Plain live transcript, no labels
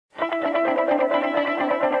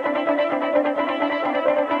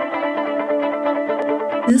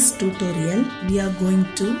this tutorial, we are going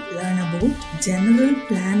to learn about general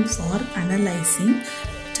plan for analyzing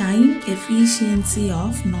time efficiency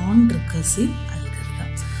of non-recursive algorithm.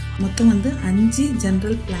 மொத்தம் வந்து 5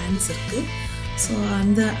 general plans இருக்கு. So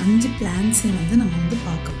அந்த 5 பிளான்ஸையும் வந்து நம்ம வந்து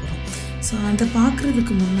பார்க்க போகிறோம். ஸோ அதை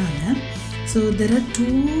பார்க்குறதுக்கு முன்னால் there are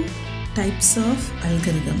 2 types of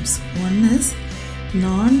algorithms. One is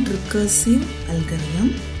non-recursive algorithm.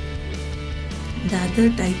 The other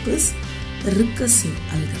type is recursive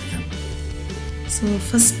algorithm. So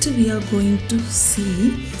first we are going to see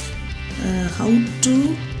how to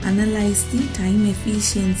analyze the time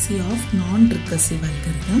efficiency of non-recursive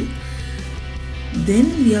algorithm. Then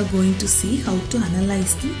we are going to see how to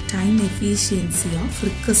analyze the time efficiency of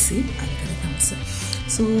recursive algorithms.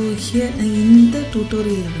 So here in the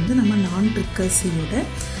tutorial வந்து நம்ம non-recursive ஓட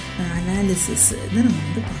analysis நம்ம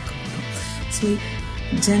வந்து பார்க்க போகிறோம். So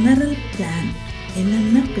general plan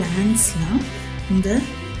என்னென்ன பிளான்ஸ்லாம் இந்த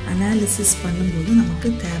analysis பண்ணும்போது நமக்கு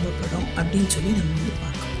தேவைப்படும் அப்படின்னு சொல்லி நம்ம வந்து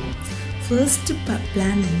பார்க்கணும். ஃபர்ஸ்ட்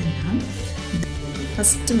பிளான் என்னென்னா,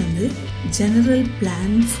 ஃபஸ்ட்டு வந்து general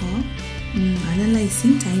plan for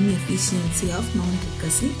analysing time efficiency of நான்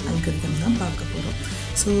ரிகர்சிவ் அல்காரிதம் தான் பார்க்க போகிறோம்.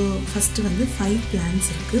 ஸோ ஃபஸ்ட்டு வந்து 5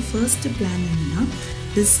 பிளான்ஸ் இருக்குது. ஃபர்ஸ்ட் பிளான் என்னென்னா,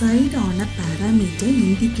 decide on a parameter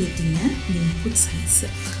indicating an input size.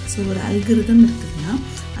 So ஒரு அல்காரிதம் இருக்குதுன்னா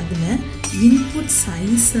அதில் இன்புட்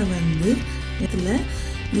சைஸை வந்து இதில்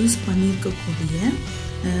யூஸ் பண்ணியிருக்கக்கூடிய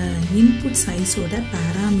இன்புட் சைஸோட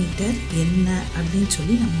பேராமீட்டர் என்ன அப்படின்னு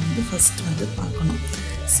சொல்லி நம்ம வந்து ஃபஸ்ட் வந்து பார்க்கணும்.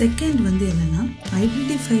 செகண்ட் வந்து என்னென்னா,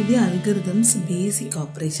 ஐடென்டிஃபை தி அல்காரிதம்ஸ் பேசிக்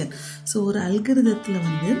ஆப்ரேஷன். ஸோ ஒரு அல்காரிதத்தில்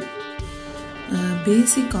வந்து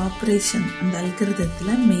பேசிக் ஆப்ரேஷன், அந்த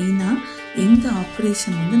அல்காரிதத்தில் மெயினாக எந்த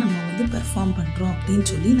ஆப்ரேஷன் வந்து நம்ம வந்து பெர்ஃபார்ம் பண்ணுறோம் அப்படின்னு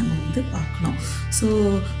சொல்லி நம்ம வந்து பார்க்கணும். ஸோ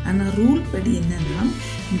ஆனால் ரூல் படி என்னென்னா,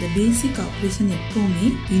 இந்த பேசிக் ஆப்ரேஷன் எப்போவுமே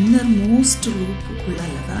இன்னர் மோஸ்ட்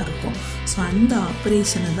லூப்புக்குள்ளால தான் இருக்கும். ஸோ அந்த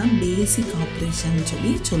ஆப்ரேஷனை தான் பேசிக் ஆப்ரேஷன்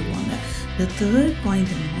சொல்லி சொல்லுவாங்க. The third point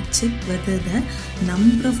என்னென்னா, check whether the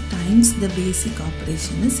number of times the basic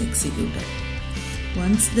operation is executed.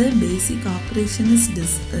 Once the basic operation is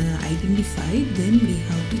identified, then we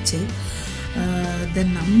have to check the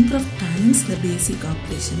number of times the basic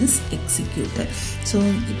operation is executed. So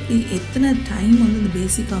இப்படி எத்தனை time வந்து இந்த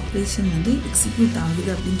பேசிக் operation வந்து execute ஆகுது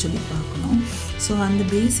அப்படின்னு சொல்லி பார்க்கணும். So அந்த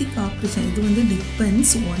பேசிக் ஆப்ரேஷன் இது வந்து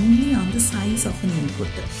depends only on the size of an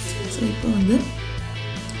input. So இப்போ வந்து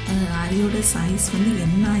அரையோட சைஸ் வந்து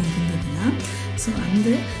என்ன இருந்ததுன்னா, ஸோ அந்த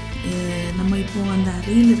நம்ம இப்போது அந்த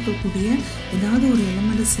அறையில் இருக்கக்கூடிய ஏதாவது ஒரு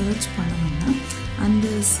எலமெண்ட்டை சர்ச் பண்ணணும்னா அந்த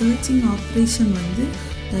சர்ச்சிங் ஆப்ரேஷன் வந்து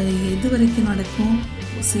எது வரைக்கும் நடக்கும்,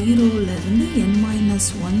 0லேருந்து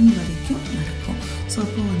n-1 வரைக்கும் நடக்கும். ஸோ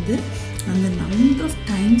அப்போ வந்து அந்த நம்பர் ஆஃப்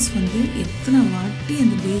டைம்ஸ் வந்து எத்தனை வாட்டி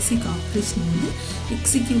அந்த பேசிக் ஆப்ரேஷன் வந்து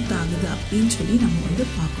எக்ஸிக்யூட் ஆகுது அப்படின்னு சொல்லி நம்ம வந்து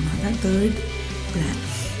பார்க்கணும். அதான் தேர்ட் பிளான்.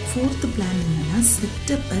 ஃபோர்த் பிளான் என்னென்னா, set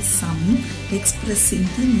up a some expressing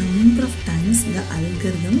the number of times the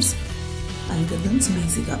algorithms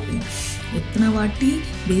basic operation. எத்தனை வாட்டி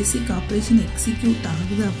பேசிக் ஆப்ரேஷன் எக்ஸிக்யூட்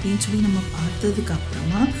ஆகுது அப்படின்னு சொல்லி நம்ம பார்த்ததுக்கு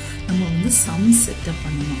அப்புறமா நம்ம வந்து சம் செட்டப்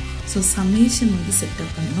பண்ணணும். ஸோ சமேஷன் வந்து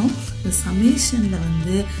செட்டப் பண்ணணும். இந்த சமேஷனில்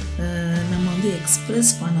வந்து நம்ம வந்து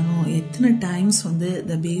எக்ஸ்பிரஸ் பண்ணணும் எத்தனை டைம்ஸ் வந்து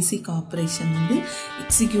இந்த பேசிக் ஆப்ரேஷன் வந்து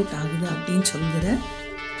எக்ஸிக்யூட் ஆகுது அப்படின்னு சொல்கிற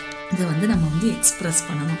இதை வந்து நம்ம வந்து எக்ஸ்பிரஸ்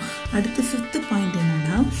பண்ணணும். அடுத்து 5th பாயிண்ட்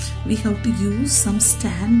என்னென்னா, we have to use some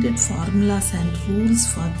standard formulas and rules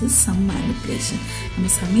for this sum manipulation.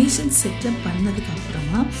 நம்ம சமேஷன் செட்டப் பண்ணதுக்கு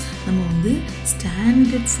அப்புறமா நம்ம வந்து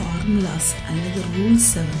ஸ்டாண்டர்ட் ஃபார்முலாஸ் அல்லது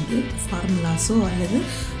ரூல்ஸை வந்து ஃபார்முலாஸோ அல்லது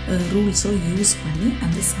ரூல்ஸோ யூஸ் பண்ணி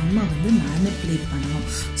அந்த சம்மை வந்து மேனிப்புலேட் பண்ணணும்.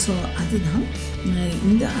 ஸோ அதுதான்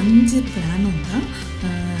இந்த 5 பிளானும் தான்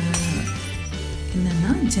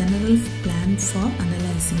என்னென்னா general plan for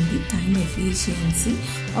analysing the time efficiency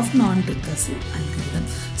of நான் ரிகர்சிவ் அல்காரிதம்.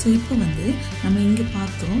 ஸோ இப்போ வந்து நம்ம இங்கே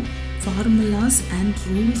பார்த்தோம் ஃபார்முலாஸ் அண்ட்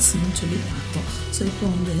ரூல்ஸ்ன்னு சொல்லி பார்த்தோம். ஸோ இப்போ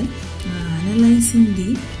வந்து அனலைசிங் தி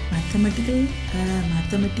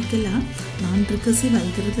மேத்தமெட்டிக்கலாக நான் ரிகர்சிவ்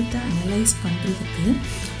அல்காரிதத்தை அனலைஸ் பண்ணுறதுக்கு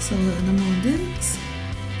ஸோ நம்ம வந்து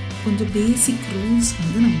கொஞ்சம் பேசிக் ரூல்ஸ்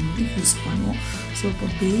வந்து நம்ம வந்து யூஸ் பண்ணுவோம். ஸோ இப்போ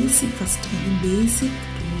ஃபஸ்ட் வந்து பேசிக்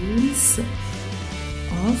ரூல்ஸ்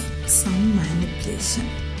ஆஃப் சம் மேனிப்புலேஷன்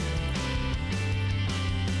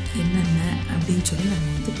என்னென்ன அப்படின்னு சொல்லி நம்ம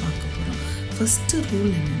வந்து பார்க்க போகிறோம். ஃபஸ்ட்டு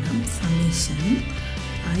ரூல் என்னென்னா, summation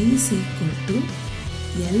I is equal to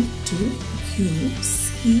L to Q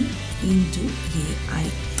C into AI.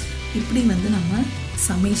 இப்படி வந்து நம்ம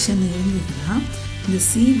சமேஷன் இருந்ததுன்னா இந்த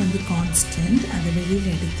C வந்து கான்ஸ்டன்ட், அதை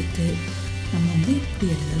வெளியில் எடுத்துட்டு நம்ம வந்து இப்படி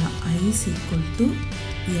எழுதலாம். I is equal to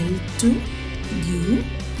L to U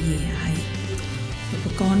AI. இப்போ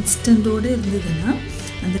கான்ஸ்டன்டோடு இருந்ததுன்னா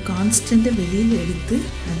அந்த கான்ஸ்டண்ட்டை வெளியில் எடுத்து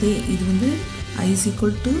அதே இது வந்து I is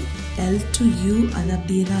equal to L to U அது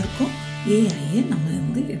அப்படியே தான் இருக்கும். AI நம்ம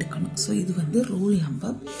வந்து எடுக்கணும். ஸோ இது வந்து ரூல்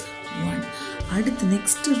நம்பர் 1. அடுத்து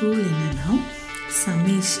நெக்ஸ்ட் ரூல் என்னன்னா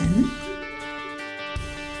summation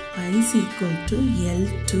I is equal to L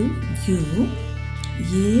to U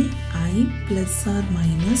AI plus or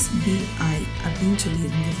minus BI அப்படின்னு சொல்லி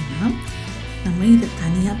இருந்ததுன்னா நம்ம இதை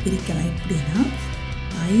தனியாக பிரிக்கலாம். எப்படின்னா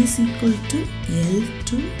I is equal to L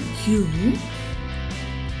to U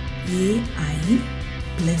AI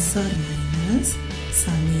plus or minus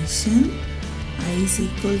summation I is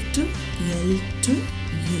equal to L to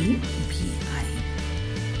U BI.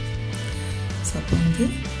 So அப்போ வந்து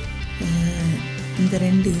இந்த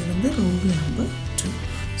ரெண்டு இது வந்து ரூல் நம்பர் 2.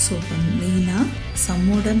 ஸோ இப்போ மெயினாக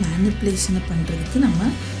சம்மோட மேனிப்புலேஷனை பண்ணுறதுக்கு நம்ம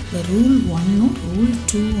இந்த ரூல் 1ம் ரூல்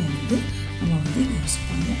 2ம் வந்து நம்ம வந்து யூஸ்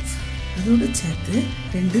பண்ணுவோம். அதோடு சேர்த்து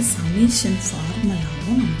ரெண்டு சமேஷன்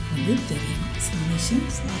ஃபார்முலாவும் நமக்கு வந்து தெரியும். Summation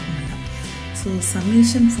formula. So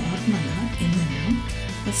summation formula என்னென்னா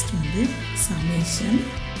ஃபஸ்ட் வந்து summation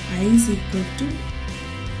I is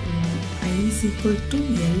equal to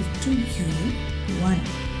L to U 1.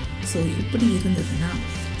 So இப்படி இருந்ததுன்னா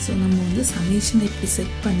ஸோ நம்ம வந்து சமேஷனை எப்படி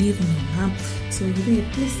செட் பண்ணியிருந்தோம்னா ஸோ இதை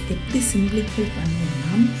எப்படி சிம்பிளிஃபை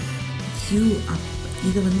பண்ணுவோம்னா U அப்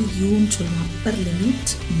இது வந்து யூன்னு சொல்லுவோம். Upper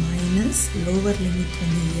limit minus lower limit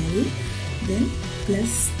வந்து L then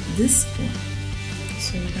plus this one.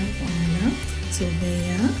 So இதான் formula. So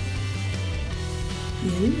where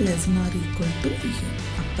L less than or equal to U.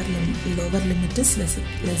 Upper limit, lower limit is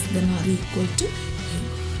less than or equal to U.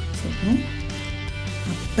 So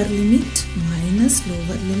upper limit minus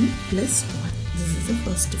lower limit plus 1. This is the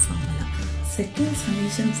first formula. Second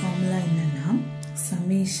summation formula என்னன்னா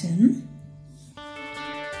summation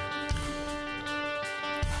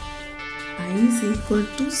I is equal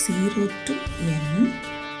to 0 to N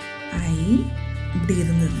I இப்படி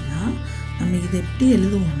இருந்ததுன்னா நம்ம இதை எப்படி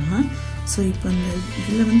எழுதுவோம்னா so இப்போ இந்த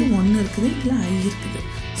இதில் வந்து 1 இருக்குது, இதில் I இருக்குது.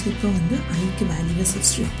 ஸோ இப்போ வந்து ஐக்கு வேல்யூவை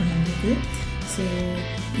சப்ஸ்டியூட் பண்ணும்போது ஸோ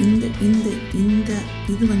இந்த இந்த இந்த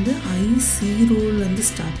இது வந்து I0லேருந்து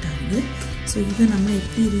ஸ்டார்ட் ஆகுது. ஸோ இதை நம்ம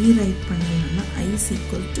எப்படி ரீரைட் பண்ணலாம்னா I is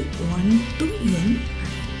equal to 1 to N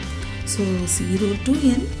I. So 0 to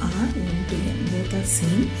N or 1 to N both are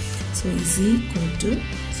same. So is equal to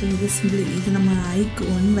so இது சிம்பிளி இது நம்ம ஐக்கு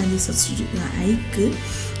 1 வேல்யூ சப்ஸ்டியூட் ஐக்கு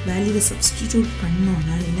வேல்யூவை சப்ஸ்டிடியூட்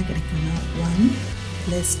பண்ணோன்னா என்ன கிடைக்கும்னா 1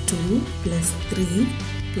 + 2 + 3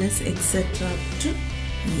 + etc. to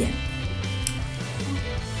n.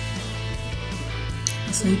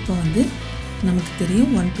 ஸோ இப்போ வந்து நமக்கு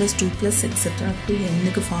தெரியும் 1 + 2 + etc. to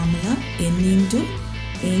n-க்கு formula n ×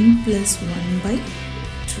 n +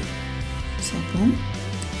 1/2. So அப்போ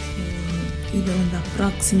இது வந்து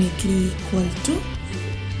approximately equal to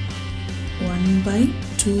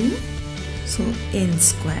 1/2. So n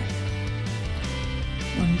square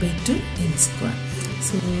 1/2 n square.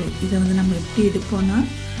 So இதை வந்து நம்ம எப்படி எடுப்போம்னா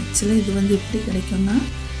ஆக்சுவலாக இது வந்து எப்படி கிடைக்கும்னா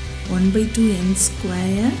 1/2 n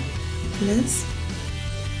ஸ்கொயர் ப்ளஸ்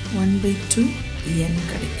 1/2 n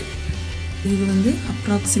கிடைக்கும். இது வந்து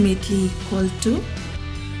அப்ராக்சிமேட்லி ஈக்குவல் டு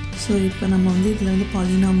ஸோ இப்போ நம்ம வந்து இதில் வந்து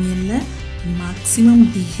பாலினாமியலில் மேக்ஸிமம்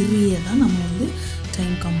டிகிரியை தான் நம்ம வந்து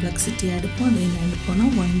டைம் காம்ப்ளெக்சிட்டியாக எடுப்போம். அதை என்ன எடுப்போம்னா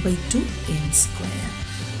 1/2 n square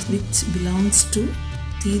which belongs to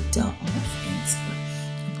theta of n square.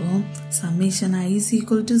 இப்போ summation I is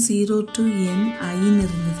equal to 0 to n I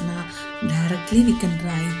இருந்ததுன்னா directly we can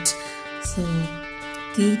write so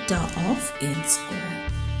theta of n square.